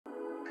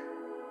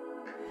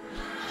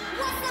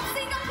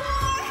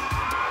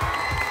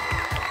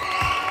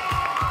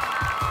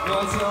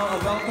Bonjour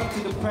and welcome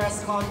to the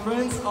press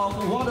conference of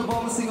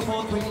WATERBOMB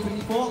Singapore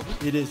 2024.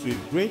 It is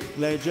with great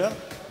pleasure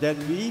that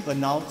we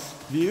announce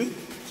you,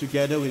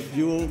 together with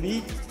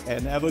UOB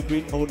and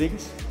Evergreen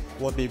Holdings,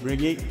 will be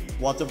bringing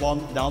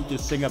WATERBOMB down to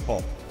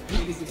Singapore.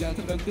 Ladies and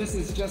gentlemen, this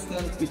is just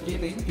the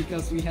beginning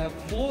because we have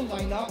more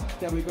lineup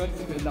that we're going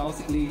to be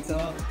announcing later.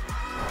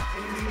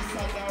 In this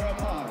Sandara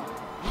Park,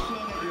 I'm sure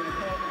that you have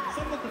heard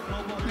some of the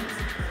global hits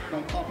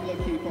from popular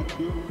K-pop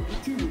group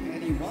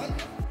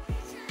 2NE1.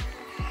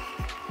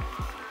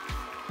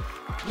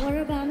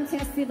 WATERBOMB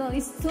Festival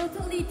is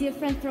totally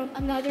different from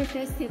another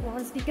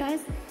festivals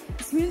because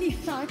it's really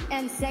fun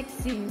and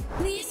sexy.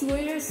 Please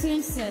wear a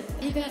swimsuit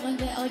even on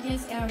the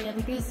audience area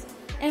because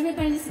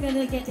everybody's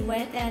gonna get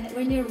wet, and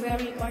when you're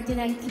wearing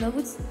ordinary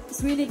clothes,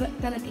 it's really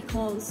gonna be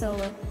cold. So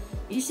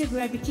you should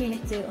wear bikini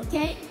too,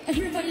 okay?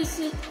 Everybody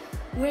should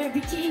wear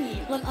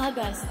bikini on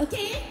August,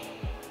 okay?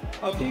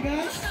 Okay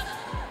guys?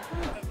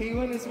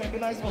 K1 is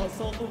recognized for her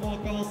soulful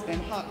vocals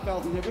and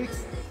heartfelt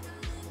lyrics.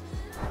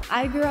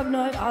 I grew up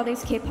knowing all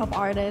these K-pop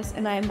artists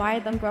and I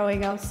admired them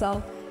growing up,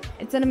 so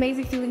it's an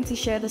amazing feeling to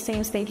share the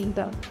same stage with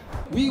them.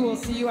 We will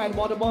see you at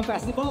WATERBOMB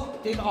Festival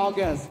in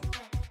August.